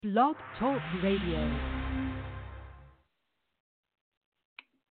Blog Talk Radio.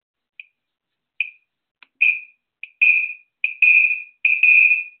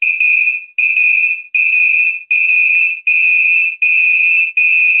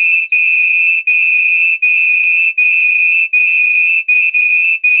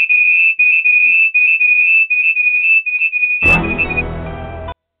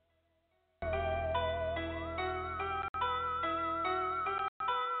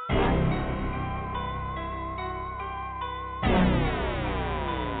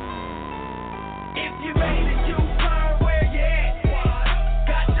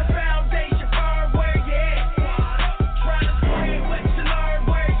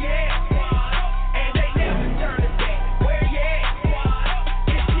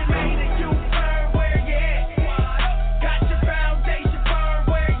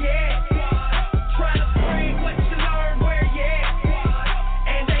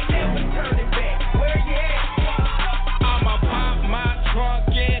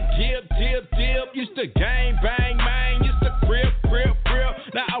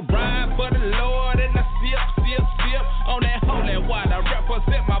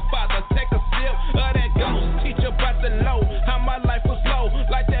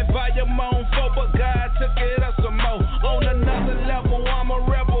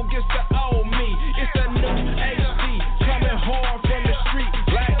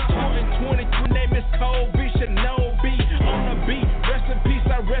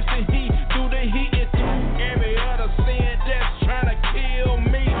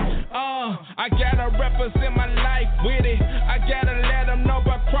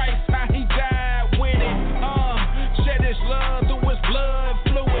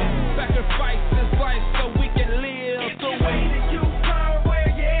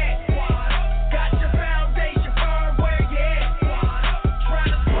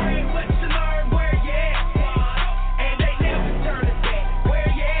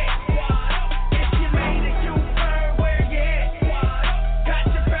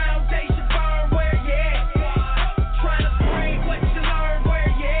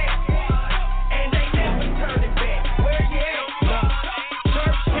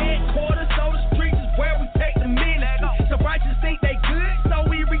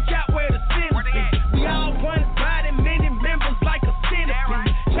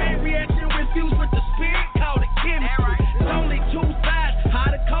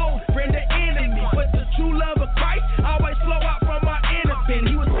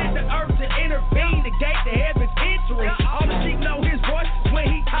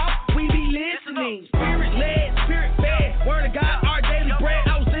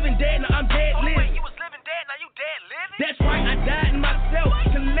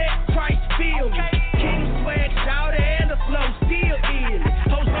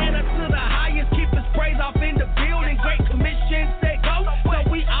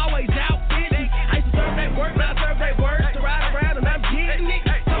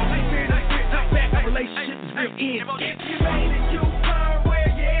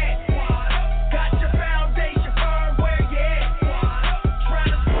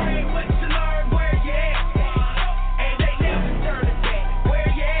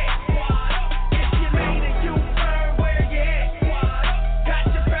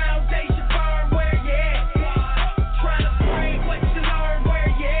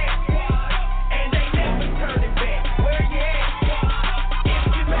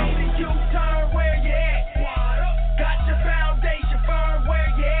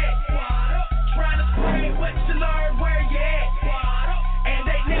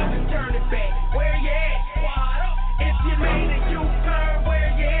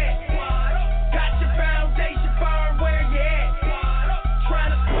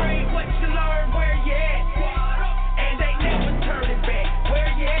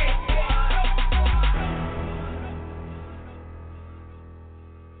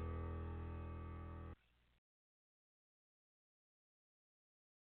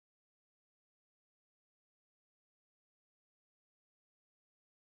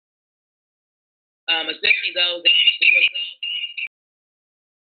 Especially those that used to look up.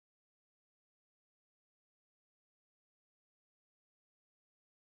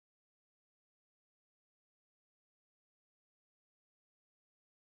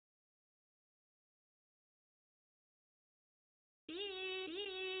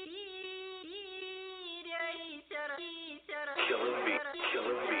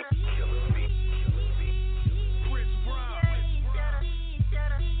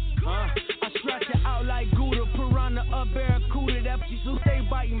 I stretch it out like Gouda, piranha, a barracuda. That pussy stay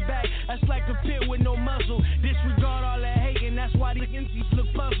biting back. That's like a pit with no muzzle. Disregard all that hating, that's why these look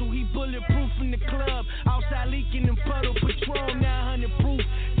puzzled, he bulletproof in the club. Outside leaking in puddle, Patron 900 proof.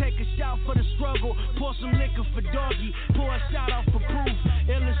 Take a shot for the struggle, pour some liquor for doggy. Pour a shot off for proof.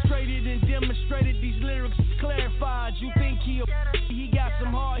 Illustrated and demonstrated, these lyrics clarified. You think he got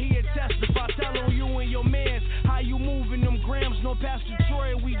some heart, he'll testify. Tell on you and your mans, how you moving them grams. No Pastor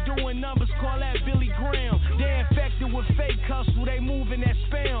Troy, we doing numbers, call that Billy Graham. They infected with fake hustle, they moving that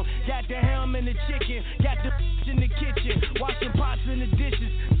spam. Got the ham and the chicken, got the in the kitchen, washing pots in the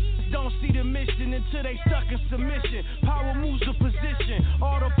dishes. Don't see the mission until they stuck in submission. Power moves the position,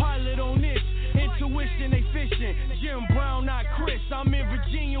 autopilot on this. Intuition, they fishing. Jim Brown, not Chris. I'm in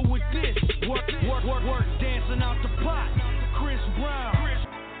Virginia with this. Work, dancing out the pot. Chris Brown,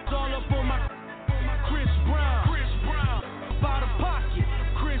 it's all up on my Chris Brown. By the pocket,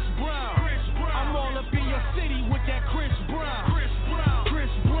 Chris Brown. I'm all up in your city with that Chris Brown. Chris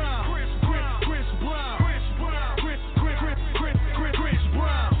Brown.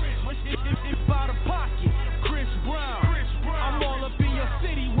 By the pocket, Chris Brown. I'm all up in your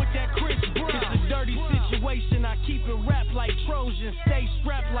city with that Chris Brown. It's a dirty situation, I keep it wrapped like Trojan. Stay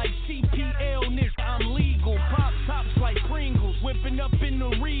strapped like CPL, nigga, I'm legal. Pop tops like Pringles, whipping up in the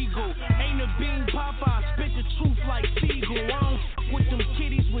Regal. Ain't a bean Popeye, spit the truth like Siegel. I don't with them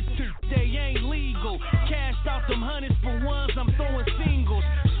kitties with they ain't legal. Cashed out them hundreds for ones, I'm throwing singles.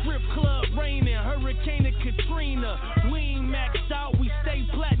 Strip club raining, Hurricane and Katrina. We ain't maxed out, we stay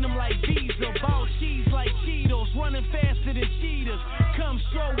platinum like Visa. Ball cheese like Cheetos, running faster than cheetahs. Come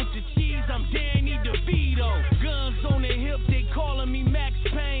show with the cheese, I'm Danny DeVito. Guns on the hip, they calling me Max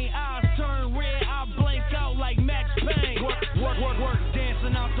Payne. Eyes turn red, I blank out like Max Payne. Work,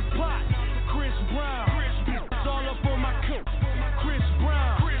 dancing out the pot. Chris Brown, it's all up on my coat. Chris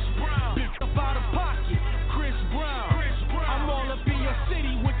Brown, up out of pocket. Chris Brown, I'm all up in your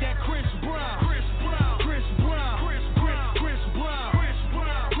city with that Chris Brown. Chris Brown, Chris Brown, Chris Brown, Chris Brown, Chris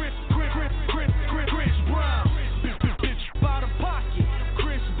Brown, by the pocket.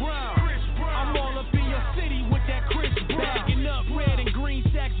 Chris Brown, I'm all up in your city with that Chris Brown. Bagging up red and green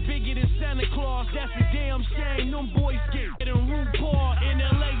sacks bigger than Santa Claus. That's a damn shame. Them boys get in RuPaul in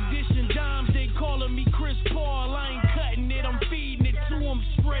LA dishing dimes. They calling me Chris Paul. I ain't cutting it, I'm feeding it to them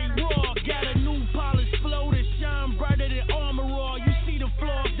straight raw. Got a new polished flow that shine brighter than Armor All. You see the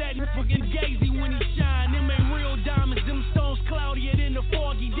flaws that fucking Gazy when he shine. Them ain't real diamonds, them stones cloudier than the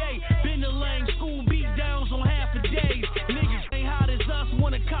foggy day. Been the lane, school beat downs on half a days. Niggas ain't hot as us,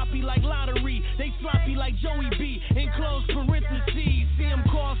 wanna copy like lottery. They sloppy like Joey B. In closed parentheses, see him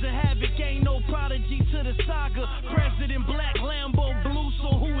causing havoc. Ain't no prodigy to the saga. President Black, Lambo Blue,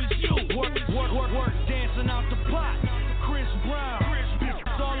 so who is you? Work, dancing out the pot. Chris Brown,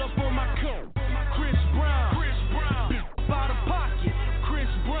 it's all up on my coat. Chris Brown, by the pocket. Chris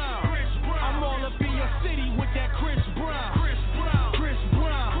Brown, I'm all up in your city with that Chris Brown. Chris Brown, Chris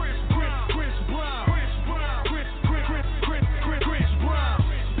Brown, Chris Brown, Chris Brown,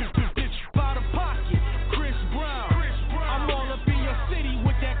 by the pocket. Chris Brown, I'm all up in your city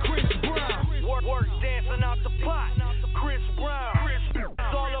with that Chris Brown. Work, dancing out the pot. Chris Brown,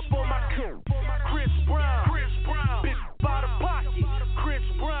 it's all up on my coat. Chris Brown, by the pocket. Chris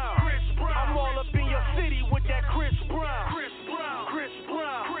Brown, I'm all up in your city with that Chris Brown. Chris Brown, Chris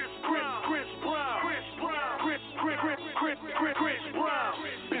Brown, Chris Brown, Chris Brown,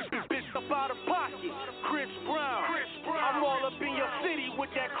 up out of pocket. Chris Brown, I'm all up in your city with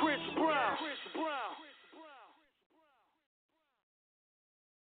that Chris Brown.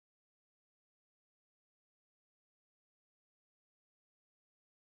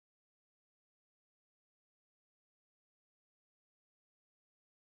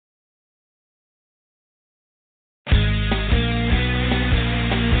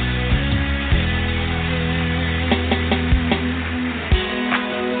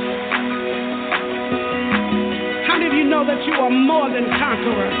 That you are more than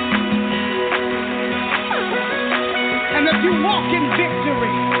conquerors. And if you walk in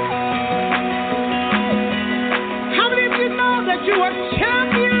victory, how many of you know that you are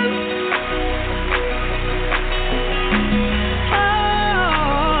champions?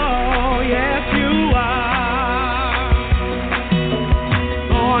 Oh, yes, you are.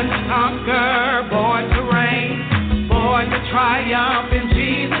 Born to conquer, born to reign, born to triumph in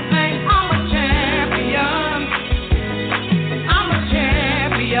Jesus' name. I'm a champion.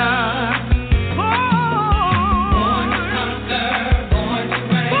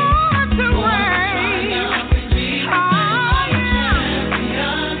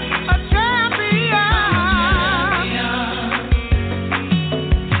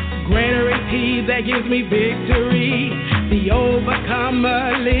 That gives me victory. The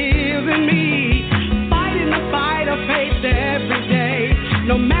overcomer lives in me. Fighting the fight of faith every day.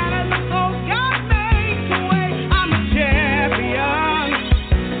 No matter the cost, God makes a way. I'm a champion.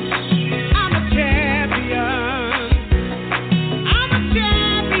 I'm a champion. I'm a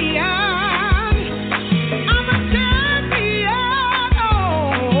champion. I'm a champion.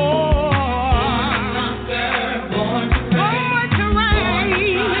 Oh, born to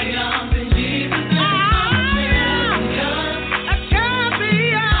reign. Triumph in Jesus' name. I am a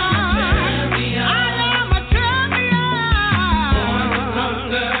champion. I am a champion.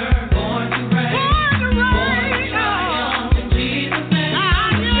 Born to reign. Triumph in Jesus' name. I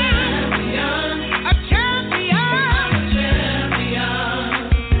am a champion.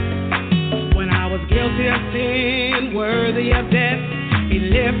 When I was guilty of sin, worthy of death, He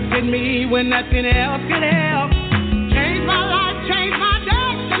lifted me when nothing else could help. Changed my life, changed my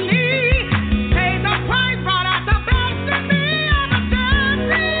destiny. Paid the price, brought out the best in me. I'm a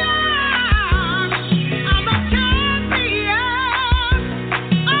champion. I'm a champion.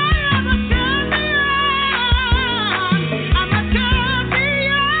 I am a champion. I'm a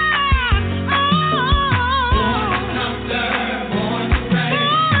champion. Oh, born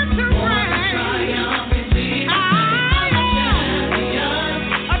to reign. Triumph in Jesus' name. I am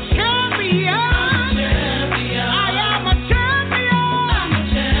a champion.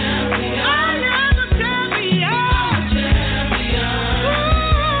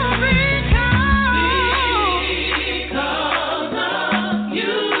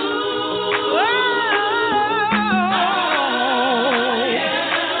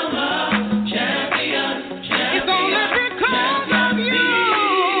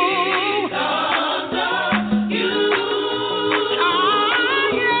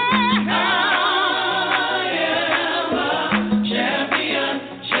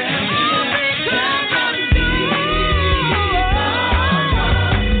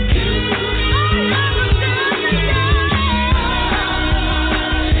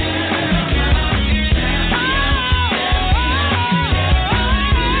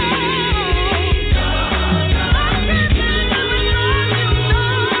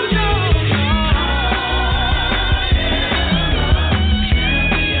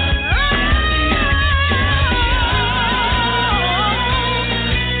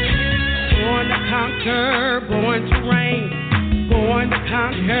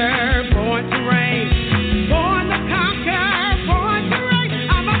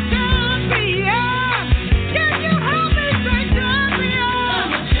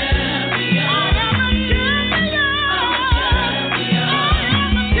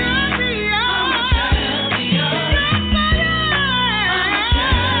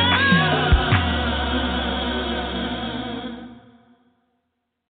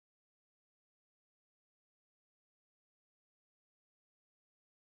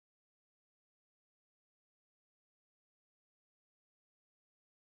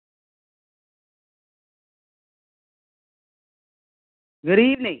 Good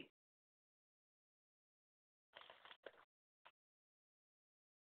evening.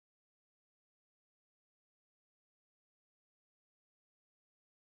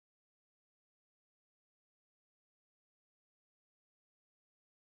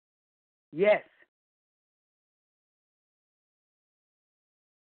 Yes.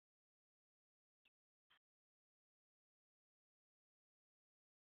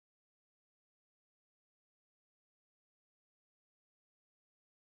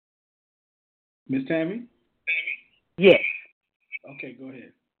 Miss Tammy? Yes. Okay, go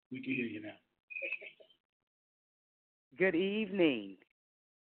ahead. We can hear you now. Good evening.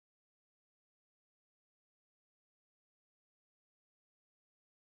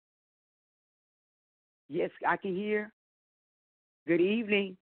 Yes, I can hear. Good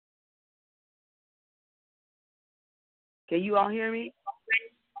evening. Can you all hear me?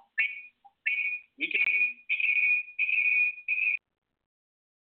 We can hear you.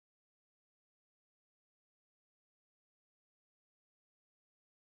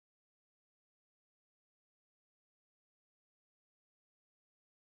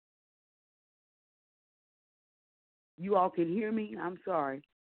 You all can hear me? I'm sorry.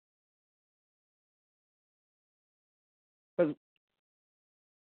 'Cause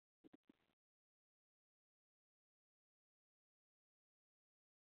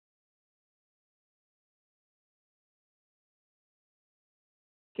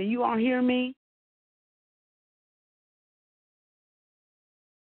can you all hear me?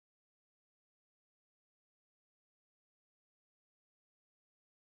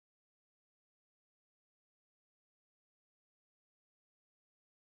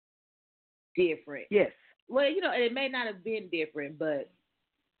 Different. Yes. Well, it may not have been different, but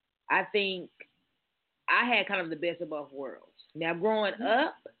I think I had kind of the best of both worlds. Now, growing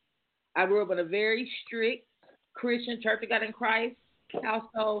up, I grew up in a very strict Christian Church of God in Christ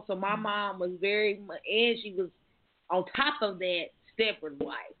household. So my mom was very much, and she was on top of that Stepford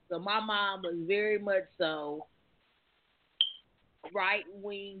wife. So my mom was very much so right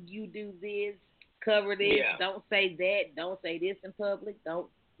wing. You do this, cover this, don't say that, don't say this in public, don't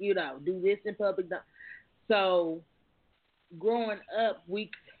do this in public. Don't. So growing up,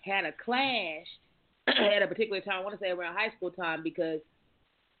 we had a clash at a particular time. I want to say around high school time because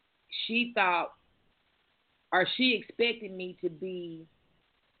she thought, or she expected me to be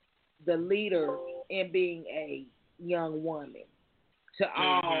the leader in being a young woman to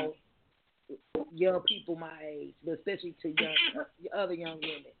all young people my age, but especially to other young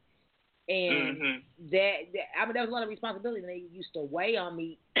women. And that was a lot of responsibility, and they used to weigh on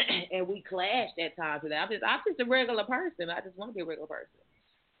me, and we clashed at times. I'm just a regular person. I just want to be a regular person.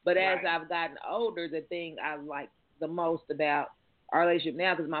 But as I've gotten older, the thing I like the most about our relationship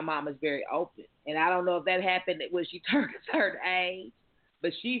now, because my mom is very open, and I don't know if that happened when she turned a certain age,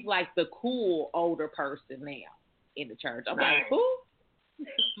 but she's like the cool older person now in the church. I'm like, who?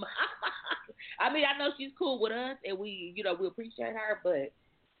 I mean, I know she's cool with us, and we appreciate her, but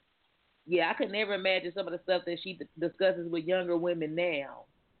yeah, I could never imagine some of the stuff that she discusses with younger women now.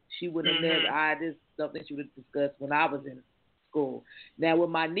 She would have never. This stuff that she would have discussed when I was in school. Now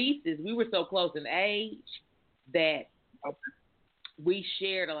with my nieces, we were so close in age that we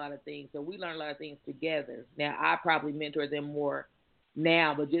shared a lot of things, so we learned a lot of things together. Now I probably mentor them more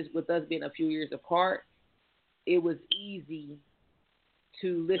now, but just with us being a few years apart, it was easy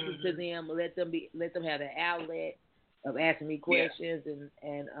to listen to them, let them have the outlet of asking me questions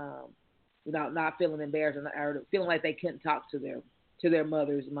and not feeling embarrassed or feeling like they couldn't talk to their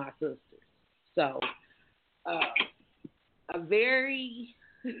mothers, my sisters. So a very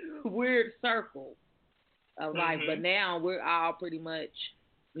weird circle of life, but now we're all pretty much,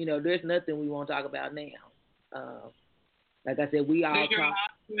 there's nothing we won't talk about now. Like I said, we all talk. Did your mom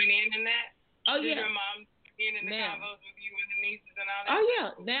tune in that? Oh, yeah. Did your mom tune in the combos with you and the nieces and all that? Oh, yeah.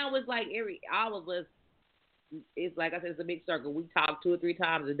 Now it's like all of us, it's like I said, it's a big circle. We talk 2 or 3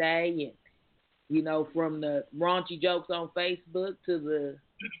 times a day, and, from the raunchy jokes on Facebook to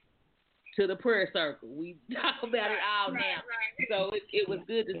the prayer circle. We talk about it all now. Right. So it was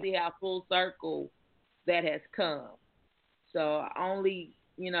good to see how full circle that has come. So only,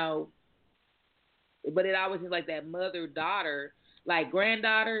 but it always seems like that mother-daughter, like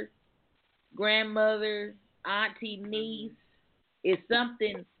granddaughter, grandmother, auntie, niece, is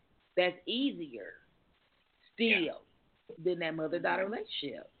something that's easier still than that mother-daughter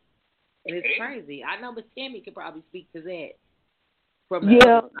relationship. And it's crazy. I know Miss Tammy could probably speak to that.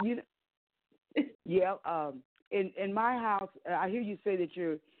 In my house, I hear you say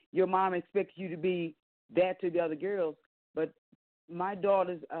that your mom expects you to be that to the other girls, but my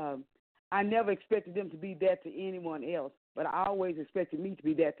daughters, I never expected them to be that to anyone else, but I always expected me to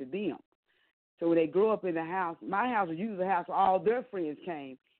be that to them. So when they grew up in the house, my house was usually the house where all their friends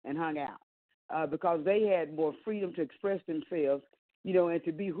came and hung out because they had more freedom to express themselves, and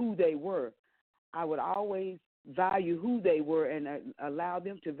to be who they were. I would always value who they were and allow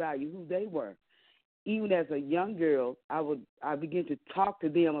them to value who they were. Even as a young girl, I began to talk to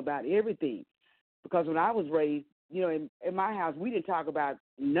them about everything because when I was raised, in my house, we didn't talk about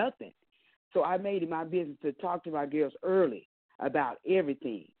nothing. So I made it my business to talk to my girls early about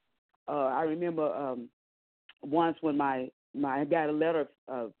everything. I remember once when I got a letter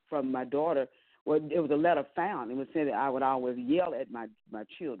from my daughter. Well, it was a letter found. It was said that I would always yell at my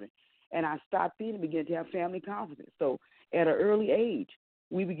children. And I stopped in and began to have family conferences. So at an early age,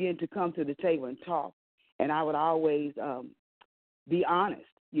 we began to come to the table and talk. And I would always be honest,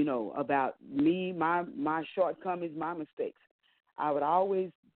 about me, my shortcomings, my mistakes. I would always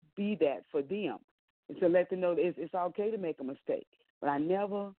be that for them and to let them know that it's okay to make a mistake. But I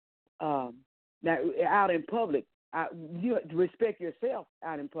never, now out in public, you respect yourself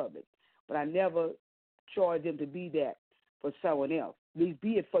out in public. But I never charged them to be that for someone else. At least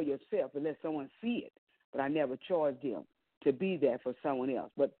be it for yourself and let someone see it. But I never charged them to be that for someone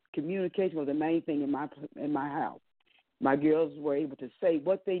else. But communication was the main thing in my house. My girls were able to say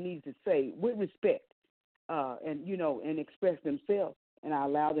what they needed to say with respect, and express themselves. And I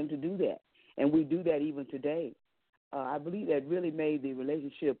allow them to do that. And we do that even today. I believe that really made the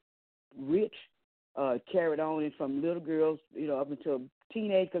relationship rich, carried on and from little girls, up until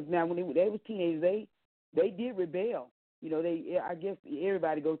teenage. Because now when they were teenagers, they did rebel. I guess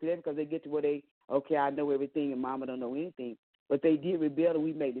everybody goes through that because they get to where I know everything and mama don't know anything. But they did rebel and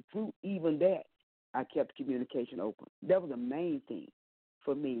we made it through. Even that, I kept communication open. That was the main thing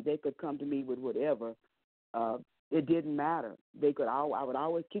for me. They could come to me with whatever, it didn't matter. I would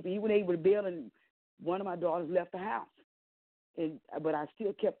always keep it. Even when they were building, one of my daughters left the house, but I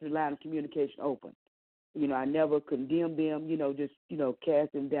still kept the line of communication open. I never condemned them. Just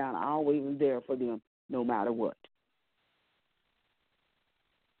cast them down. I always was there for them, no matter what.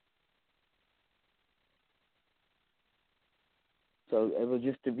 So it was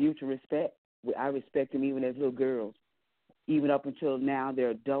just a mutual respect. I respect them even as little girls. Even up until now, their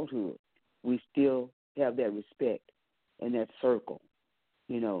adulthood, we still have that respect and that circle,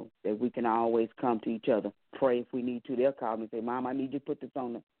 that we can always come to each other, pray if we need to. They'll call me and say, Mom, I need you to put this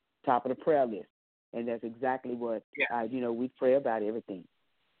on the top of the prayer list. And that's exactly what, we pray about everything.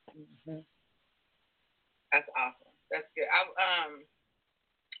 Mm-hmm. That's awesome. That's good.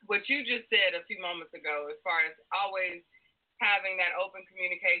 What you just said a few moments ago, as far as always having that open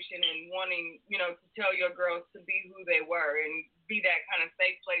communication and wanting, to tell your girls to be who they were and be that kind of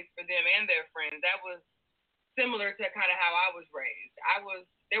safe place for them and their friends. That was similar to kind of how I was raised.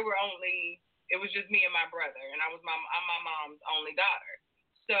 It was just me and my brother, and I'm my mom's only daughter.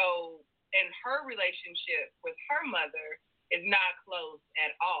 So, and her relationship with her mother is not close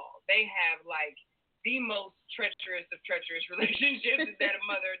at all. They have like the most treacherous of treacherous relationships that a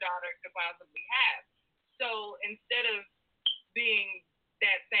mother and daughter could possibly have. So instead of being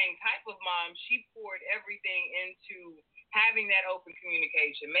that same type of mom, she poured everything into having that open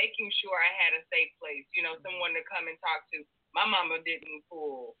communication, making sure I had a safe place, someone to come and talk to. My mama didn't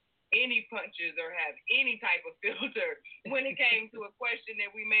pull any punches or have any type of filter when it came to a question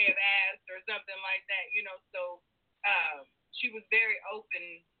that we may have asked or something like that, So she was very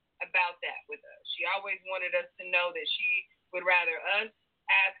open about that with us. She always wanted us to know that she would rather us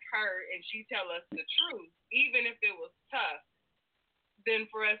ask her and she tell us the truth, even if it was tough, than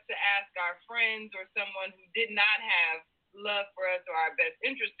for us to ask our friends or someone who did not have love for us or our best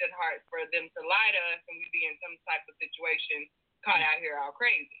interest at heart for them to lie to us and we'd be in some type of situation caught out here all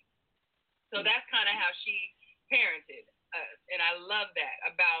crazy. So that's kind of how she parented us, and I love that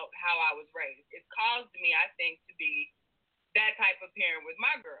about how I was raised. It caused me, I think, to be that type of parent with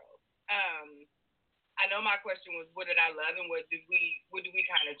my girls. I know my question was, what did I love and what did we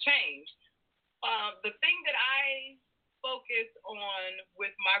kind of change? The thing that I focus on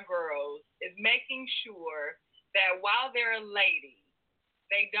with my girls is making sure that while they're ladies,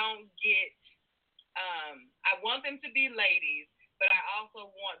 they don't get, I want them to be ladies, but I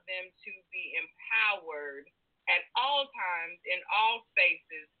also want them to be empowered at all times in all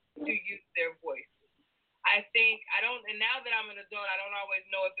spaces to use their voices. I think, and now that I'm an adult, I don't always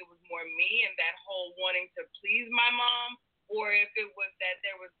know if it was more me and that whole wanting to please my mom, or if it was that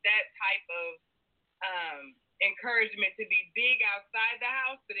there was that type of encouragement to be big outside the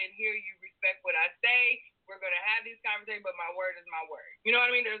house, but in here you respect what I say. We're going to have these conversations, but my word is my word. You know what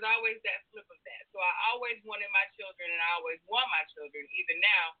I mean? There's always that flip of that. So I always wanted my children, and I always want my children, even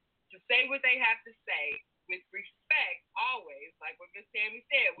now, to say what they have to say with respect, always. Like what Miss Tammy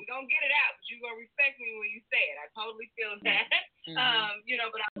said, we're going to get it out, but you're going to respect me when you say it. I totally feel that. Mm-hmm.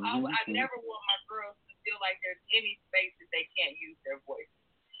 But I never want my girls to feel like there's any space that they can't use their voice.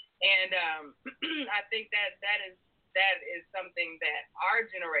 And I think that is something that our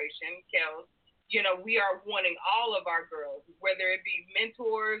generation, Kels, we are wanting all of our girls, whether it be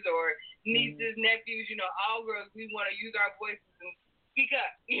mentors or nieces, nephews, all girls, we want to use our voices and speak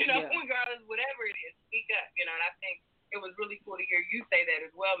up, regardless, whatever it is, speak up, and I think it was really cool to hear you say that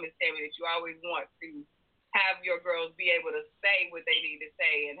as well, Miss Tammy, that you always want to have your girls be able to say what they need to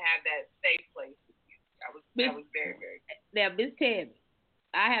say and have that safe place with you. That was very, very good. Now, Miss Tammy,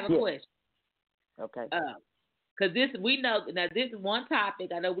 I have a question. Okay. Because we know now this is one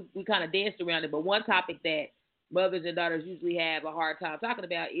topic. I know we kind of danced around it, but one topic that mothers and daughters usually have a hard time talking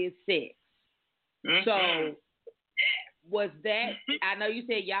about is sex. Mm-hmm. So, was that? I know you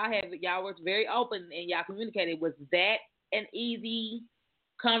said y'all were very open and y'all communicated. Was that an easy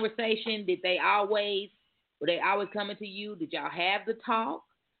conversation? Were they always coming to you? Did y'all have the talk,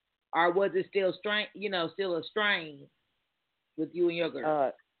 or was it still still a strain with you and your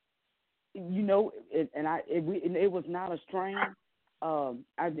girl? It was not a strain. I'll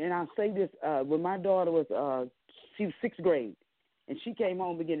say this: when my daughter was, she was 6th grade, and she came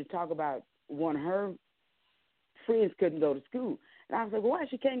home and began to talk about one of her friends couldn't go to school, and I was like, well, "Why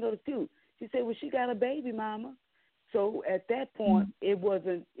she can't go to school?" She said, "Well, she got a baby, Mama." So at that point, it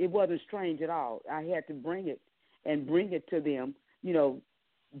wasn't strange at all. I had to bring it to them,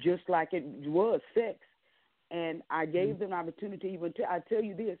 just like it was sex. And I gave them an opportunity. I tell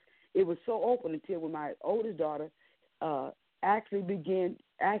you this, it was so open until when my oldest daughter actually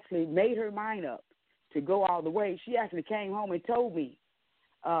made her mind up to go all the way. She actually came home and told me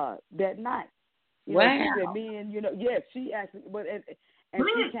that night, Wow. She said, "Men, yes." She actually, but and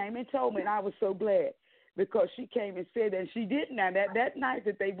she came and told me, and I was so glad because she came and said that. And she didn't. Now that night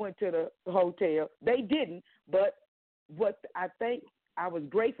that they went to the hotel, they didn't. But what I think I was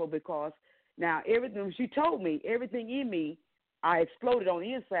grateful because now everything she told me, everything in me, I exploded on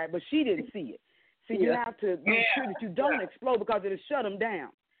the inside, but she didn't see it. So you have to make sure that you don't explode because it'll shut them down.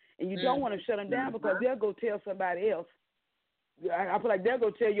 And you don't want to shut them down because they'll go tell somebody else. I feel like they'll go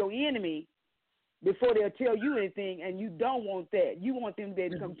tell your enemy before they'll tell you anything, and you don't want that. You want them to be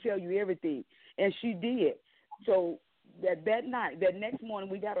able to come tell you everything. And she did. So that night, that next morning,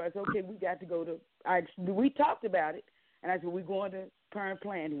 I said, okay, we got to go to, we talked about it, and I said, we're going to Planned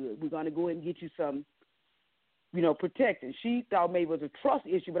Parenthood. We're going to go ahead and get you some, protection. She thought maybe it was a trust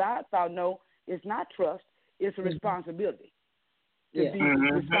issue, but I thought, no, it's not trust. It's a responsibility to be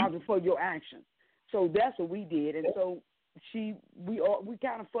responsible for your actions. So that's what we did. And so we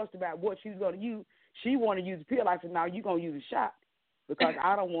kind of fussed about what she was going to use. She wanted to use a pill. I said, no, you're going to use a shot because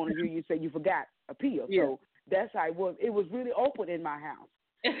I don't want to hear you say you forgot a pill. Yeah. So that's how it was. It was really open in my house.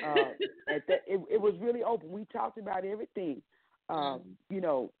 It was really open. We talked about everything. We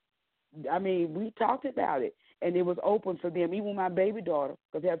talked about it, and it was open for them. Even my baby daughter,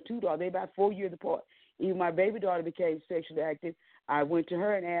 because they have two daughters, they're about 4 years apart. Even my baby daughter became sexually active. I went to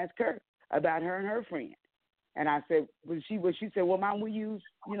her and asked her about her and her friend. And I said, she said, well, Mom, we use,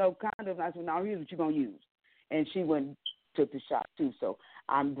 condoms. I said, no, here's what you're going to use. And she went and took the shot, too. So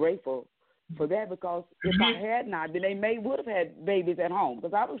I'm grateful for that because if I had not, then they would have had babies at home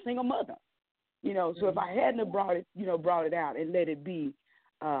because I was a single mother. So if I hadn't have brought it out and let it be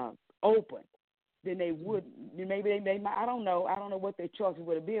open, then they would, maybe they might, I don't know what their choices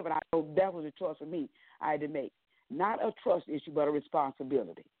would have been, but I know that was a choice for me I had to make. Not a trust issue, but a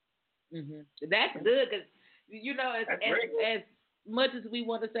responsibility. Mm-hmm. That's good because, as much as we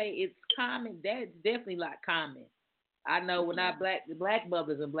want to say it's common, that's definitely not common. I know when the black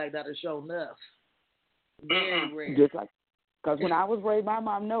mothers and black daughters show enough. Very rare. Just like, because when I was raised, my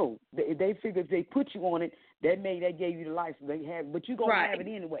mom they figured if they put you on it, that gave you the license. They have, but you gonna have it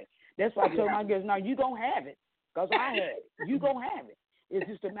anyway. That's why I told my girls, no, you gonna have it because I had it. You gonna have it. It's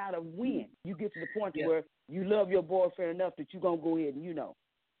just a matter of when you get to the point where you love your boyfriend enough that you gonna go ahead and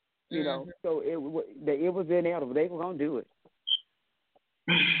So it was inevitable. They were gonna do it.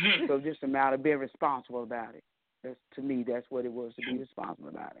 So just a matter of being responsible about it. To me, that's what it was, to be responsible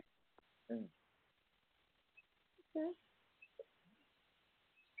about it. Okay.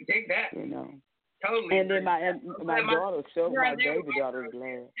 Take that. Totally. And then my daughter, my baby daughter was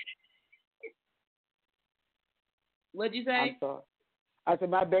glad. What'd you say? I'm sorry. I said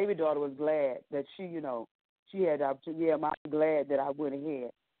my baby daughter was glad that she had the opportunity. Yeah, I'm glad that I went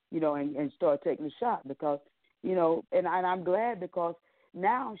ahead, and started taking the shot because, and I'm glad because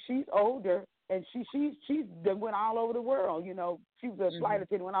now she's older and she's went all over the world. She was a flight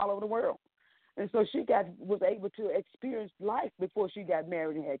attendant, went all over the world, and so she was able to experience life before she got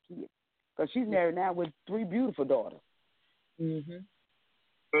married and had kids. Because she's married now with 3 beautiful daughters.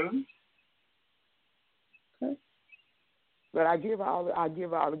 Okay. But I give all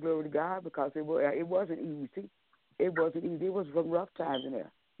the glory to God because it wasn't easy. It wasn't easy. It was some rough times in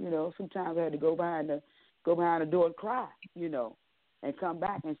there. Sometimes I had to go behind the door and cry, and come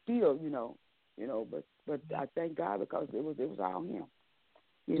back and still, But I thank God because it was all Him,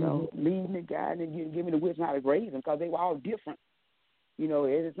 leading and guiding and giving me the wisdom how to raise them because they were all different.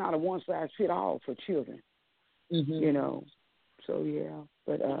 It's not a one-size-fits-all for children, So, yeah,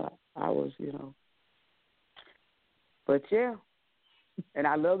 but I was, But, yeah, and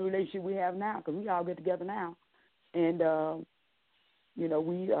I love the relationship we have now because we all get together now. And,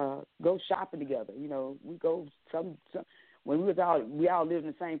 we go shopping together. We go some when we all live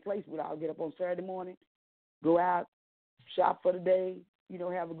in the same place. We'd all get up on Saturday morning, go out, shop for the day,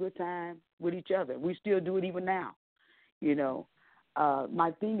 have a good time with each other. We still do it even now,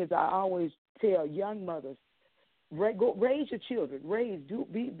 My thing is I always tell young mothers, raise your children.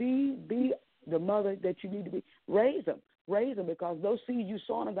 Be the mother that you need to be. Raise them because those seeds you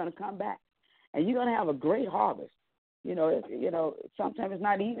sown are going to come back, and you're going to have a great harvest. Sometimes it's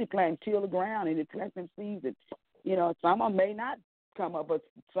not easy till the ground and plant them seeds. And, some of them may not come up, but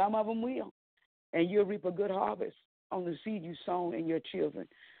some of them will, and you'll reap a good harvest on the seed you sown in your children.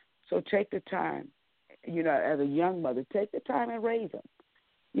 So take the time. As a young mother, take the time and raise them.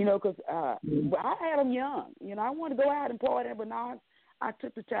 Because I had them young. I wanted to go out and party, but now I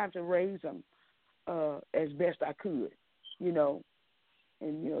took the time to raise them as best I could, and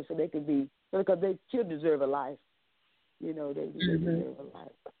so they could be, because they still deserve a life. They deserve a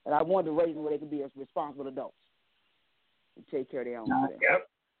life. And I wanted to raise them where they could be as responsible adults and take care of their own thing. Yep.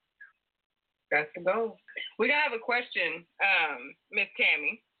 That's the goal. We have a question, Miss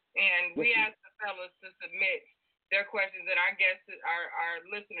Tammy, and we asked the fellas to submit their questions, and our guests, our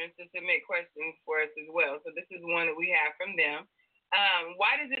listeners, to submit questions for us as well. So this is one that we have from them.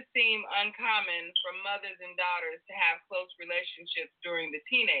 Why does it seem uncommon for mothers and daughters to have close relationships during the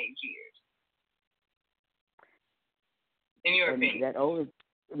teenage years? In your opinion? That always,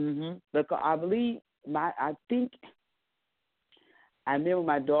 Because I remember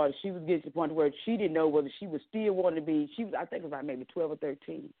my daughter, she was getting to the point where she didn't know whether she was still wanting to be, I think it was about maybe 12 or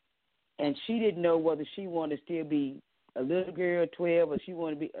 13. And she didn't know whether she wanted to still be a little girl, 12, or she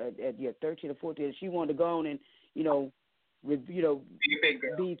wanted to be 13 or 14. She wanted to go on and,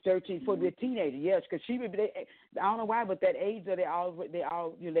 be 13, 14, be a teenager. Yes, because I don't know why, but that age that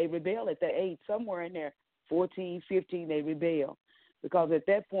they rebel at that age, somewhere in there, 14, 15, they rebel. Because at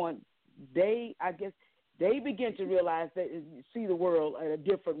that point, they begin to realize see the world in a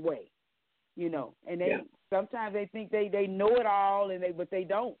different way, and sometimes they think they know it all, but they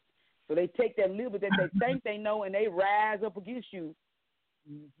don't. So they take that little bit that they think they know, and they rise up against you.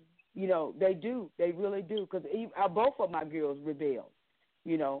 Mm-hmm. They do. They really do. Because both of my girls rebelled,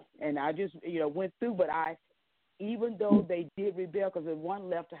 and I just, went through. But even though they did rebel, because one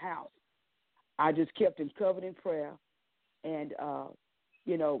left the house, I just kept them covered in prayer. And,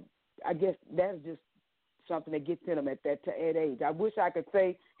 I guess that's just something that gets in them at that age. I wish I could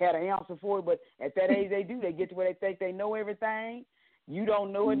say had an answer for it, but at that age they do. They get to where they think they know everything. You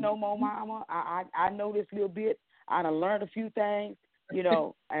don't know it no more, Mama. I know this little bit. I done learned a few things, and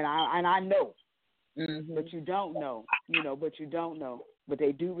I know. Mm-hmm. But you don't know, but you don't know. But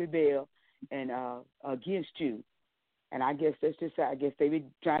they do rebel and against you. And I guess that's just, they be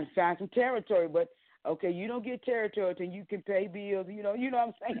trying to find some territory, but okay, you don't get territory until you can pay bills. You know what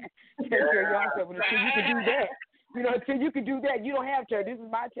I'm saying? Take care of yourself. Until you can do that, until you can do that, you don't have territory. This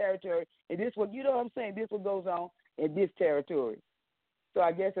is my territory, and this what what I'm saying. This what goes on in this territory. So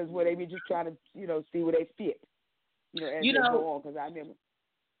I guess that's where they be just trying to, see where they fit. As they go on. Because I remember.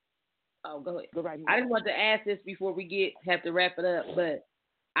 Oh, go ahead. Go right ahead. I just want to ask this before we have to wrap it up, but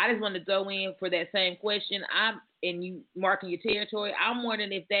I just want to throw in for that same question. And you marking your territory. I'm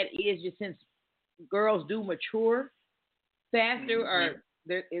wondering if that is just since girls do mature faster, or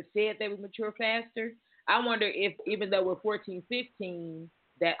it's said they would mature faster. I wonder if, even though we're 14, 15,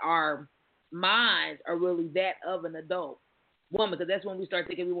 that our minds are really that of an adult woman, because that's when we start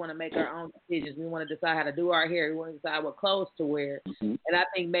thinking we want to make our own decisions. We want to decide how to do our hair. We want to decide what clothes to wear. Mm-hmm. And I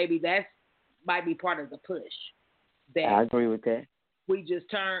think maybe that might be part of the push. That I agree with that. We just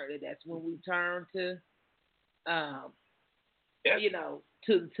that's when we turn to, to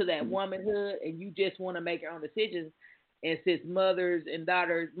that womanhood, and you just want to make your own decisions. And since mothers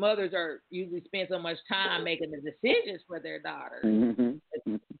are usually spend so much time making the decisions for their daughters,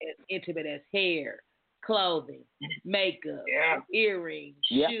 as intimate as hair, clothing, makeup, earrings,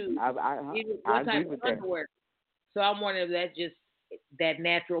 shoes, I agree with underwear. So I'm wondering if that's just that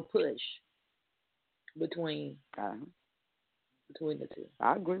natural push between the two.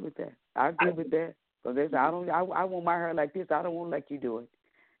 I agree with that. Because I want my hair like this. I don't want it like you do it.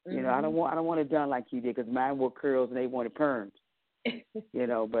 Mm-hmm. I don't want it done like you did, because mine were curls and they wanted perms.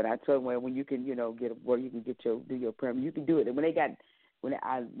 But I told them, when you can, get where you can do your perm, you can do it. And when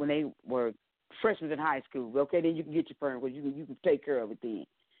they were freshmen in high school, okay, then you can get your perm, because you can take care of it then.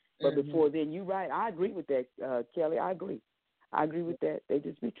 But before then, you're right. I agree with that, Kelly. I agree with that. They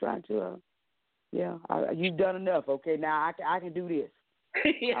just be trying to, you've done enough. Okay, now I can do this.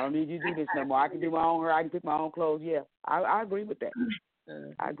 I don't need you to do this no more. I can do my own hair. I can pick my own clothes. Yeah, I agree with that.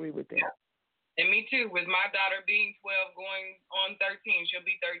 I agree with that. And me too. With my daughter being 12, going on 13, she'll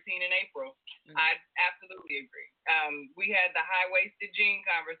be 13 in April. Mm-hmm. I absolutely agree. We had the high-waisted jean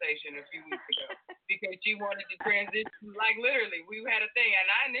conversation a few weeks ago because she wanted to transition. Like, literally, we had a thing, and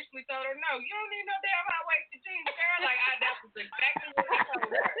I initially told her, no, you don't need no damn high-waisted jeans, girl. Like, that was exactly what I told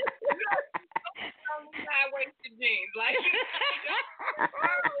her. You don't need high-waisted jeans. Like,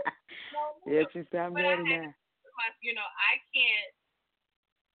 yeah, she sounds ready now. I can't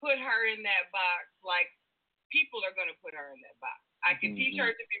put her in that box like people are going to put her in that box. I can teach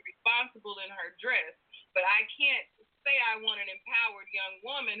her to be responsible in her dress, but I can't say I want an empowered young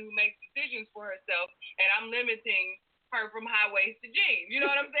woman who makes decisions for herself, and I'm limiting her from high-waisted jeans. You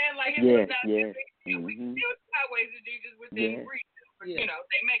know what I'm saying? Like, we can do high-waisted jeans just within reason, but, they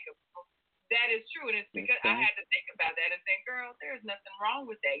make them. That is true, and it's because I had to think about that and think, girl, there's nothing wrong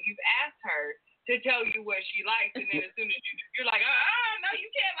with that. You've asked her to tell you what she likes, and then as soon as you're like, no,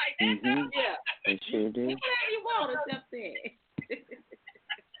 you can't like that. Mm-hmm. Yeah, they sure do. Whatever you want, except that.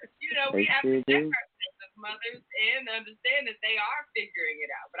 We have to check ourselves as mothers and understand that they are figuring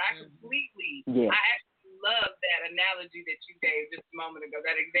it out. But I completely Yeah. I actually love that analogy that you gave just a moment ago,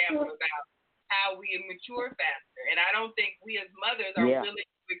 that example about how we mature faster. And I don't think we as mothers are willing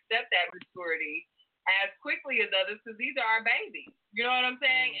to accept that maturity as quickly as others, because these are our babies. You know what I'm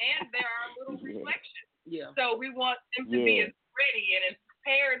saying? And they're our little reflections. Yeah. So we want them to be as ready and as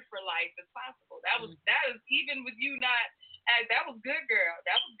prepared for life as possible. That is even with you not. That was good, girl.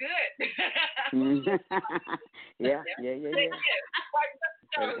 That was good. Yeah. That was good.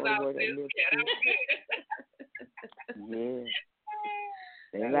 Yeah.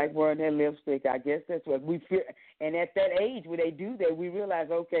 They like wearing their lipstick. I guess that's what we feel. And at that age, when they do that, we realize,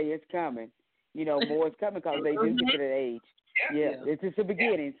 okay, it's coming. You know, more is coming because they do get to that age. Yeah. It's just the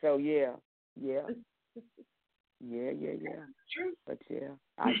beginning. So, yeah. True. But,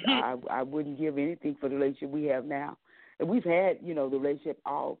 I wouldn't give anything for the relationship we have now. And we've had, you know, the relationship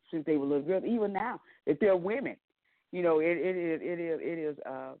all since they were little girls. Even now, if they're women, you know, it is.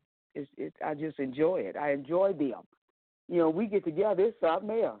 I just enjoy it. I enjoy them. You know, we get together, it's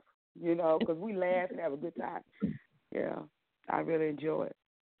something else, you know, because we laugh and have a good time. Yeah, I really enjoy it.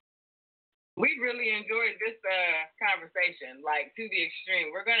 We really enjoyed this conversation, like, to the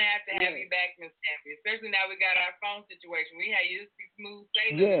extreme. We're going to have you back, Miss Tammy, especially now we got our phone situation. We had you to be smooth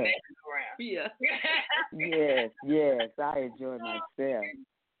sailing the next around. Yes, I enjoy myself.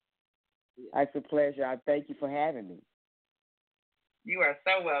 It's a pleasure. I thank you for having me. You are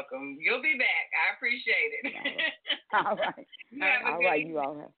so welcome. You'll be back. I appreciate it. All right. All right. You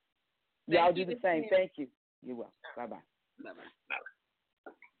all have. Y'all do the same. Thank you. You're welcome. Bye-bye.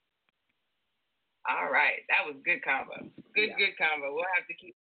 Bye-bye. All right. That was good combo. Good combo. We'll have to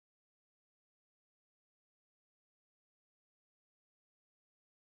keep.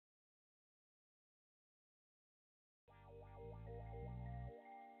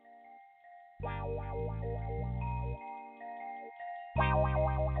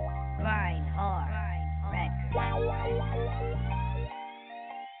 Grind hard.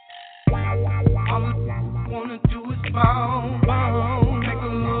 All I wanna do is ball. Make a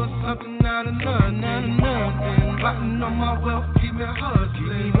little something out of nothing. Plotting on my wealth, keep me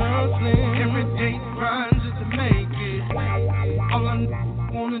hustling. Every day grind just to make it. All I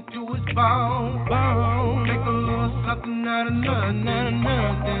wanna do is ball. Make a little something out of nothing.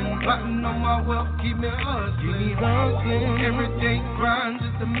 Plotting on my wealth, keep me hustling. Every day grind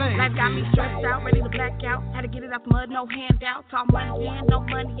just to make it. Life got me stressed out, ready to black out. Had to get it out the mud, no handouts. All money in, no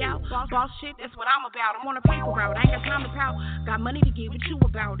money out. Boss shit, that's what I'm about. I'm on a paper route, I ain't got time to pout. Got money to get with you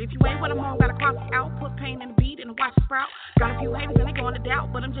about. If you ain't what I'm on, gotta cross it out. Put pain in the beat and watch it sprout. Got a few haters and they going to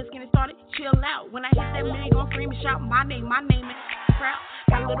doubt, but I'm just getting started. Chill out. When I hit that million, gon' scream and shout my name and proud.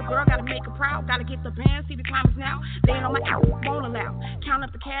 Got a little girl, gotta make her proud. Gotta get the band, see the time is now. They ain't on my out, won't allow. Count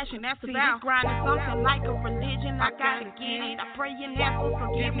up the cash and that's the vow. Grind is something like a religion, I gotta get it. I pray and ask for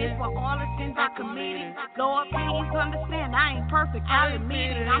forgiveness for all the sins I committed. Lord, please understand, I ain't perfect, I'll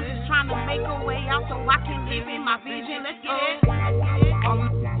admit it. I'm just trying to make a way out so I can live in my vision. Let's get it. All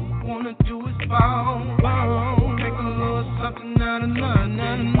I wanna do is ball. Make a little something out of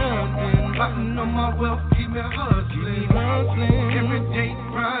nothing. Plotting on my wealth, keep me hustling. Every day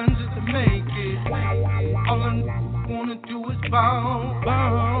grind just to make it. All I wanna do is ball.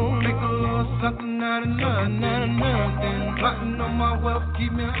 Make a little something out of nothing. Plotting on my wealth,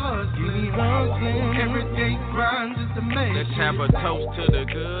 keep me hustling. Every day grind just to make it. Let's have a toast to the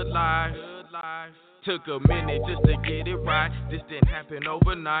good life. Took a minute just to get it right. This didn't happen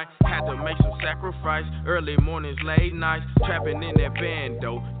overnight. Had to make some sacrifice. Early mornings, late nights. Trapping in that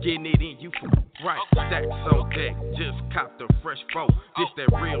bando. Getting it in you for right. Stacks on deck. Just cop the fresh boat. This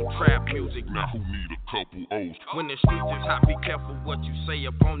that real trap music. Now who need a couple O's? When the streets is hot, be careful what you say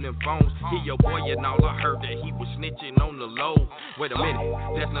up on them phones. Hear your boy and all, I heard that he was snitching on the low. Wait a minute,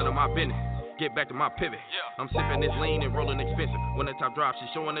 that's none of my business. Get back to my pivot. I'm sipping this lean and rolling expensive. When the top drops, she's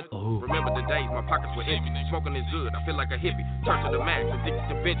showing it. Remember the days my pockets were empty. Smoking is good, I feel like a hippie. Turn to the max, addicted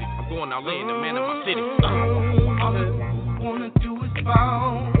to vintage. I'm going all in, the man of my city. All I wanna do is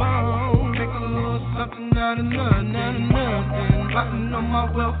ball. Make a little something out of nothing. Plotting on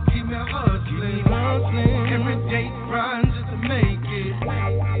my wealth, keep me hustling. Every day grind just to make it.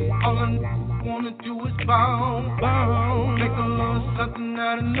 All I wanna do is ball. Make a little something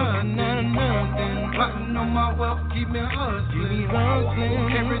out of nothing. Plotting on my wealth, keep me hustling.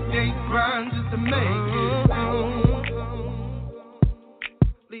 Every day grind just to make it.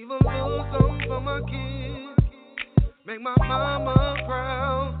 Leave a little something for my kids. Make my mama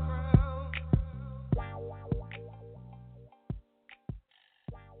proud.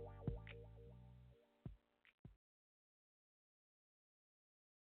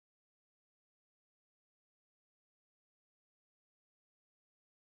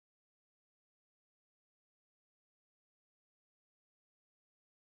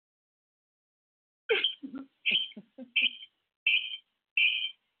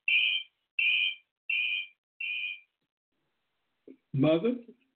 Mother?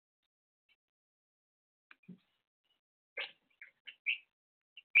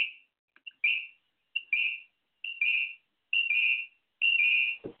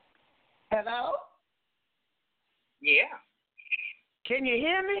 Hello? Yeah. Can you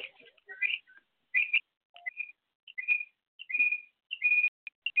hear me?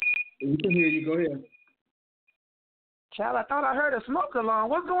 We can hear you. Go ahead. Child, I thought I heard a smoke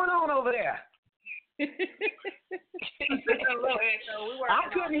alarm. What's going on over there? I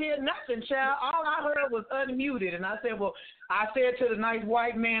couldn't hear nothing, child. All I heard was unmuted. And I said to the nice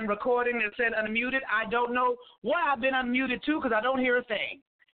white man recording that said unmuted, I don't know why I've been unmuted too because I don't hear a thing.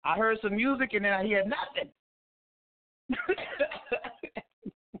 I heard some music and then I hear nothing.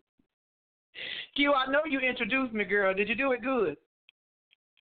 Q, I know you introduced me, girl. Did you do it good?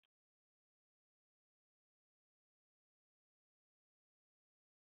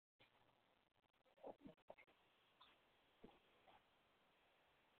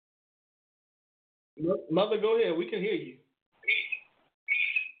 Mother, go ahead. We can hear you.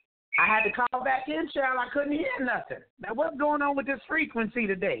 I had to call back in, child. I couldn't hear nothing. Now, what's going on with this frequency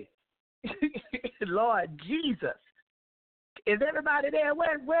today? Lord Jesus. Is everybody there?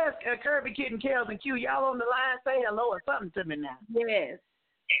 Where's Kirby, Kid, and Kelvin Q? Y'all on the line? Say hello or something to me now. Yes.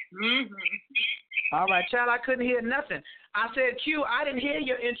 Mm-hmm. All right, child, I couldn't hear nothing. I said, Q, I didn't hear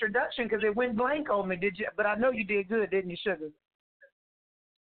your introduction because it went blank on me, did you? But I know you did good, didn't you, Sugar?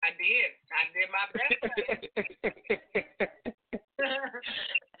 I did my best.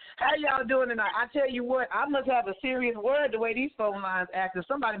 How y'all doing tonight? I tell you what, I must have a serious word the way these phone lines act.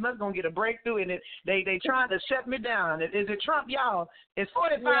 Somebody must gonna get a breakthrough, and they trying to shut me down. Is it Trump, y'all? It's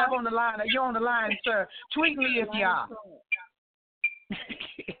 45 on the line. Are you on the line, sir? Tweet me if y'all.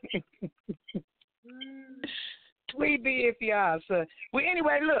 Tweet me if y'all, sir. Well,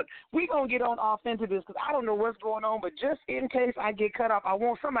 anyway, look, we're going to get on off into this because I don't know what's going on, but just in case I get cut off, I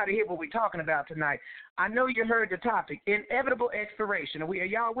want somebody to hear what we're talking about tonight. I know you heard the topic, inevitable expiration. Are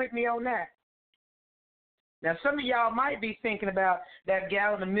y'all with me on that? Now, some of y'all might be thinking about that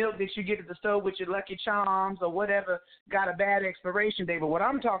gallon of milk that you get at the store with your Lucky Charms or whatever got a bad expiration date, but what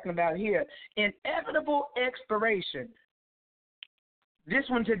I'm talking about here, inevitable expiration. This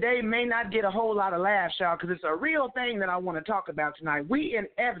one today may not get a whole lot of laughs, y'all, because it's a real thing that I want to talk about tonight. We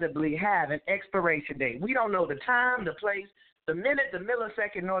inevitably have an expiration date. We don't know the time, the place, the minute, the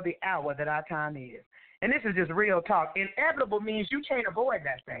millisecond, nor the hour that our time is. And this is just real talk. Inevitable means you can't avoid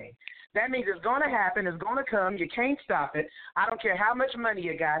that thing. That means it's going to happen. It's going to come. You can't stop it. I don't care how much money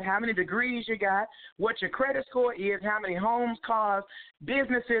you got, how many degrees you got, what your credit score is, how many homes, cars,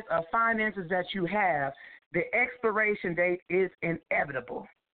 businesses, or finances that you have. The expiration date is inevitable.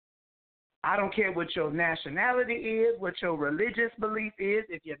 I don't care what your nationality is, what your religious belief is,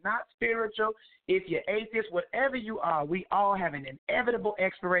 if you're not spiritual, if you're atheist, whatever you are, we all have an inevitable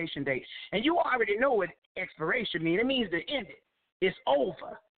expiration date. And you already know what expiration means. It means to end it. It's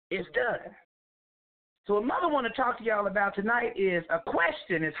over. It's done. So what Mother want to talk to y'all about tonight is a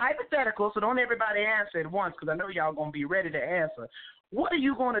question. It's hypothetical, so don't everybody answer at once because I know y'all going to be ready to answer. What are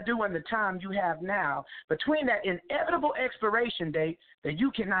you going to do in the time you have now between that inevitable expiration date that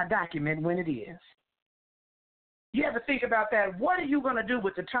you cannot document when it is? You have to think about that. What are you going to do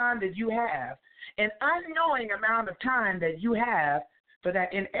with the time that you have, an unknowing amount of time that you have for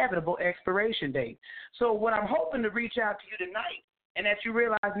that inevitable expiration date? So what I'm hoping to reach out to you tonight, and that you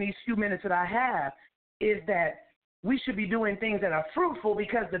realize in these few minutes that I have, is that we should be doing things that are fruitful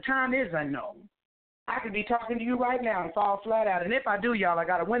because the time is unknown. I could be talking to you right now and fall flat out. And if I do, y'all, I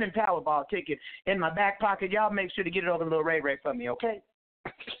got a winning Powerball ticket in my back pocket. Y'all make sure to get it over to Lil Ray Ray for me, okay?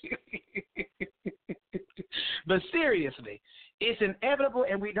 But seriously, it's inevitable,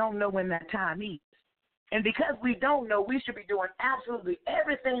 and we don't know when that time is. And because we don't know, we should be doing absolutely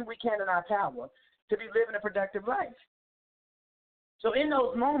everything we can in our power to be living a productive life. So in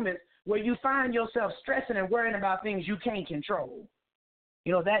those moments where you find yourself stressing and worrying about things you can't control,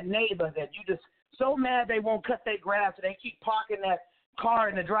 you know, that neighbor that you just so mad they won't cut their grass and they keep parking that car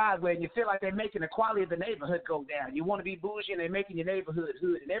in the driveway and you feel like they're making the quality of the neighborhood go down. You want to be bougie and they're making your neighborhood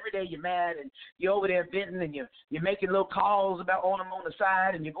hood. And every day you're mad and you're over there venting and you're making little calls about on them on the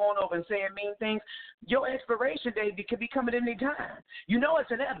side and you're going over and saying mean things. Your expiration date could be coming at any time. You know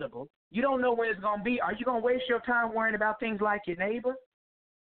it's inevitable. You don't know when it's going to be. Are you going to waste your time worrying about things like your neighbor?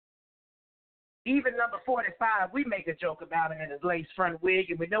 Even number 45, we make a joke about him in his lace front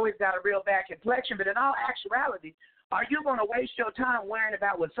wig, and we know he's got a real bad complexion, but in all actuality, are you going to waste your time worrying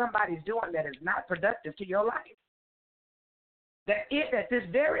about what somebody's doing that is not productive to your life? That if at this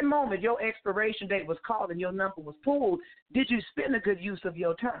very moment your expiration date was called and your number was pulled, did you spend a good use of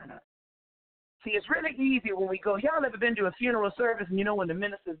your time? See, it's really easy when we go. Y'all ever been to a funeral service and you know when the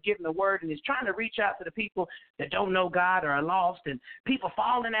minister's giving the word and he's trying to reach out to the people that don't know God or are lost and people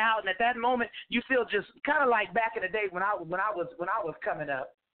falling out, and at that moment you feel just kind of like back in the day when I was coming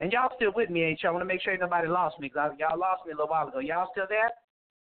up. And y'all still with me, ain't y'all? I want to make sure ain't nobody lost me because y'all lost me a little while ago. Y'all still there?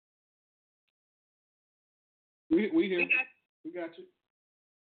 We here. We got you.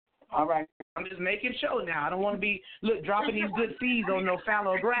 All right. I'm just making sure now. I don't want to be dropping these good seeds on no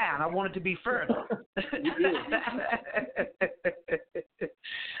fallow ground. I want it to be fertile.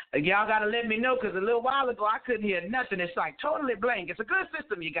 Y'all got to let me know because a little while ago I couldn't hear nothing. It's like totally blank. It's a good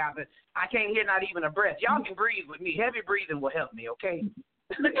system you got, but I can't hear not even a breath. Y'all can breathe with me. Heavy breathing will help me, okay?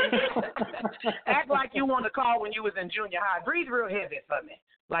 Act like you want to call when you was in junior high. Breathe real heavy for me,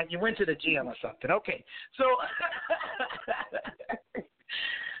 like you went to the gym or something. Okay.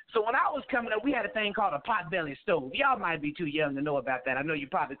 So when I was coming up, we had a thing called a potbelly stove. Y'all might be too young to know about that. I know you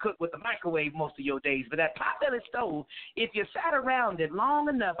probably cooked with the microwave most of your days, but that potbelly stove, if you sat around it long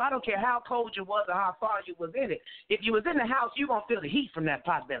enough, I don't care how cold you was or how far you was in it, if you was in the house, you're going to feel the heat from that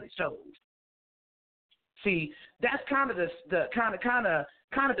potbelly stove. See, that's kind of the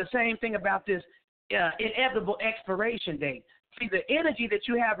same thing about this inevitable expiration date. See, the energy that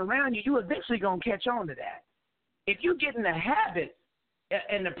you have around you, you eventually going to catch on to that. If you get in the habit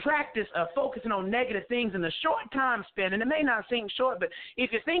and the practice of focusing on negative things in a short time span, and it may not seem short, but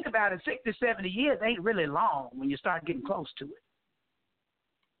if you think about it, 60, 70 years ain't really long when you start getting close to it.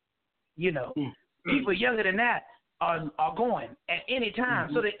 You know, people younger than that are going at any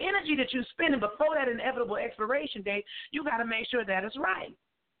time. So the energy that you're spending before that inevitable expiration date, you got to make sure that it's right.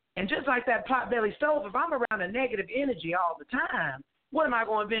 And just like that potbelly stove, if I'm around a negative energy all the time, what am I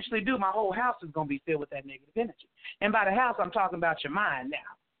going to eventually do? My whole house is going to be filled with that negative energy. And by the house, I'm talking about your mind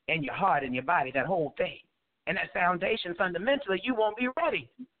now and your heart and your body, that whole thing. And that foundation, fundamentally, you won't be ready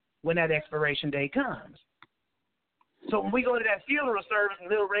when that expiration day comes. So when we go to that funeral service, and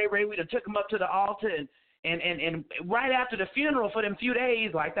little Ray, we done took him up to the altar, and right after the funeral for them few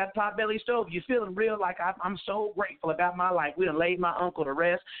days, like that potbelly stove, you feeling real like I'm so grateful about my life. We done laid my uncle to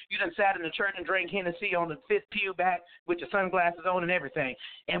rest. You done sat in the church and drank Hennessy on the 5th pew back with your sunglasses on and everything.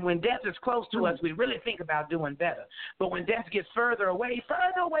 And when death is close to us, we really think about doing better. But when death gets further away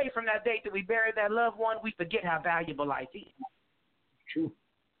from that date that we buried that loved one, we forget how valuable life is. True.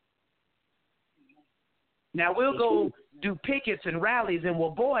 Now, we'll go do pickets and rallies and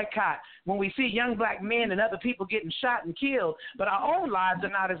we'll boycott when we see young black men and other people getting shot and killed, but our own lives are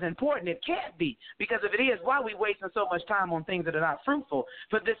not as important. It can't be, because if it is, why are we wasting so much time on things that are not fruitful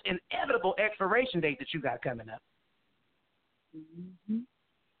for this inevitable expiration date that you got coming up?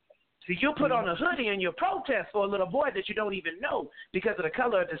 See, you'll put on a hoodie and you'll protest for a little boy that you don't even know because of the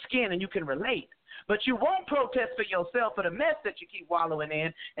color of the skin, and you can relate. But you won't protest for yourself for the mess that you keep wallowing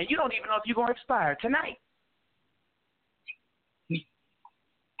in, and you don't even know if you're going to expire tonight.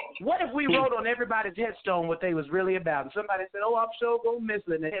 What if we wrote on everybody's headstone what they was really about? And somebody said, "Oh, I'm sure going to miss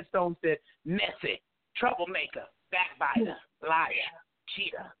it." And the headstone said, "Messy, troublemaker, backbiter, liar,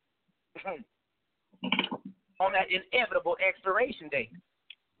 cheater." On that inevitable expiration date.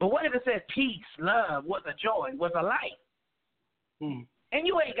 But what if it says peace, love, was a joy, was a light? And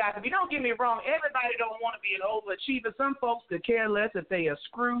you ain't got to be. Don't get me wrong. Everybody don't want to be an overachiever. Some folks could care less if they are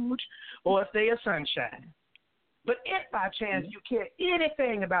Scrooge or if they are Sunshine. But if by chance you care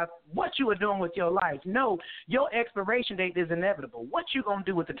anything about what you are doing with your life, know your expiration date is inevitable. What you going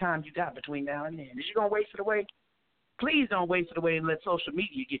to do with the time you got between now and then? Is you going to waste it away? Please don't waste it away and let social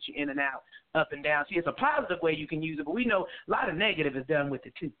media get you in and out, up and down. See, it's a positive way you can use it, but we know a lot of negative is done with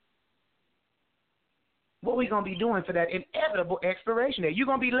it too. What we going to be doing for that inevitable expiration date? You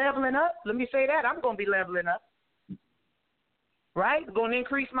going to be leveling up? Let me say that. I'm going to be leveling up. Right? Going to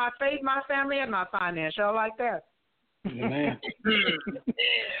increase my faith, my family, and my finance. Y'all like that? Amen.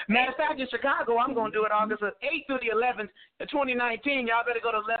 Matter of fact, in Chicago, I'm going to do it August 8th through the 11th, 2019. Y'all better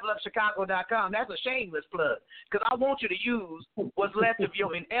go to levelupchicago.com. That's a shameless plug, because I want you to use what's left of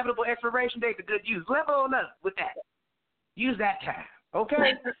your inevitable expiration date to good use. Level on up with that. Use that time,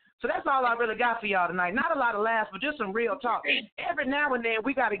 okay? So that's all I really got for y'all tonight. Not a lot of laughs, but just some real talk. Every now and then,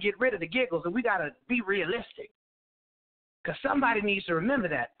 we got to get rid of the giggles, and we got to be realistic. Because somebody needs to remember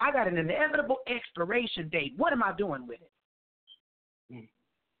that. I got an inevitable expiration date. What am I doing with it?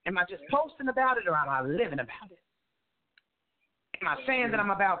 Am I just posting about it, or am I living about it? Am I saying that I'm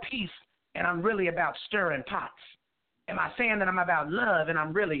about peace and I'm really about stirring pots? Am I saying that I'm about love and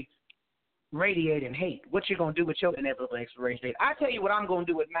I'm really radiating hate? What you going to do with your inevitable expiration date? I tell you what I'm going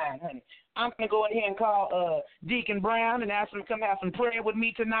to do with mine, honey. I'm going to go in here and call Deacon Brown and ask him to come have some prayer with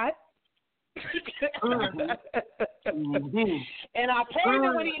me tonight. And I pray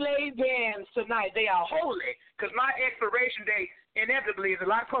that when he lays hands tonight, they are holy, because my expiration date inevitably is a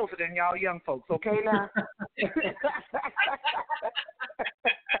lot closer than y'all young folks, okay now?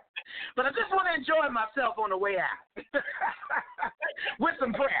 But I just want to enjoy myself on the way out. With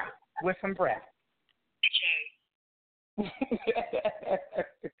some prayer.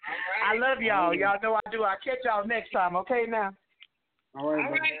 I love y'all. Y'all know I do. I'll catch y'all next time, okay now? All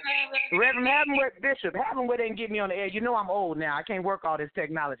right, Reverend, have him with Bishop. Have him where they can get me on the air. You know I'm old now. I can't work all this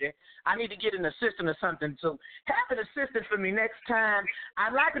technology. I need to get an assistant or something. So have an assistant for me next time.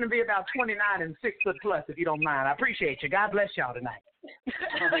 I'd like him to be about 29 and 6 foot plus, if you don't mind. I appreciate you. God bless y'all tonight.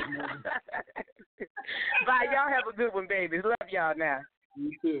 Bye. Y'all have a good one, babies. Love y'all now.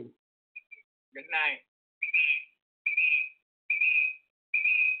 You too. Good night.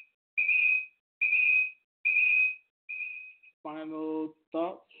 Final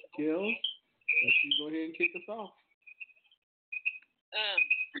thoughts, Kills. Let's go ahead and kick us off.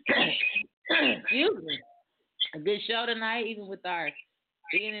 Excuse me. A good show tonight, even with our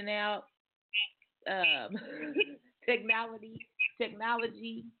in and out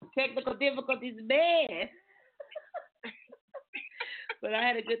technical difficulties, man. But I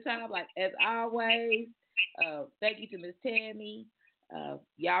had a good time, like as always. Thank you to Miss Tammy.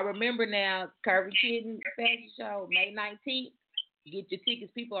 Y'all remember now, Curvy Kitten Fashion Show, May 19th. Get your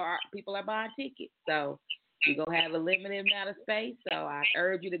tickets. People are buying tickets, so we're gonna have a limited amount of space. So I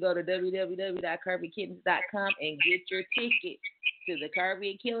urge you to go to www.curvykittens.com and get your ticket to the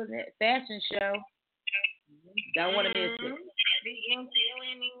Curvy and Killing It Fashion Show. Don't want to miss it.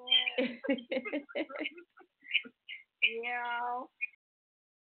 Yeah.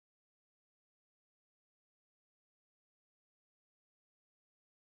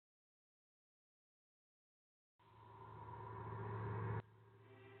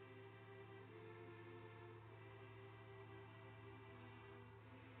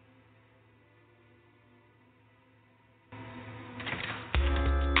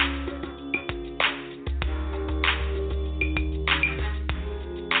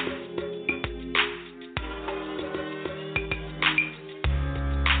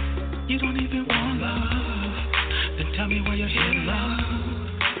 You don't even want love, then tell me why you're here, love.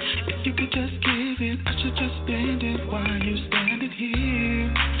 If you could just give it, I should just spend it. Why are you standing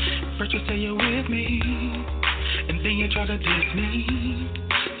here? First you say you're with me, and then you try to diss me.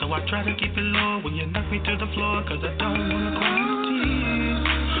 So I try to keep it low when you knock me to the floor, cause I don't wanna cry no tears.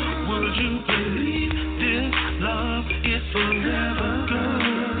 Would you believe this love is forever,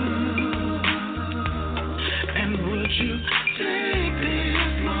 girl? And would you take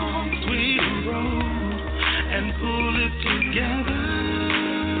this long sweet road and pull it together,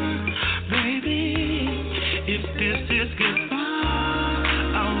 baby? If this is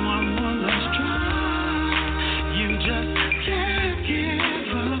goodbye, I want one last try. You just can't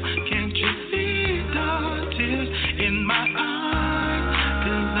give up. Can't you see the tears in my eyes?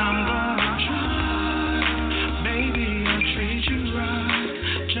 Cause I'm gonna try, baby, I'll treat you right.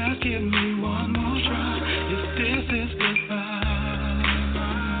 Just give me one more try. If this is goodbye.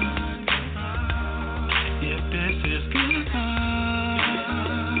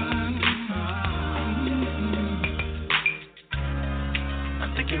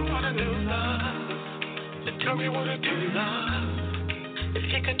 Tell me what to do, love. If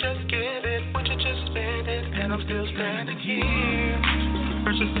you could just give it, would you just spend it? And I'm still standing here.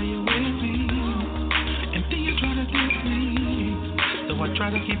 First you say you're with me, and then you try to diss me. So I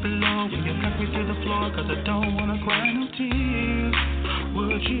try to keep it low when you knock me to the floor, cause I don't wanna cry no tears.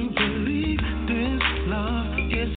 Would you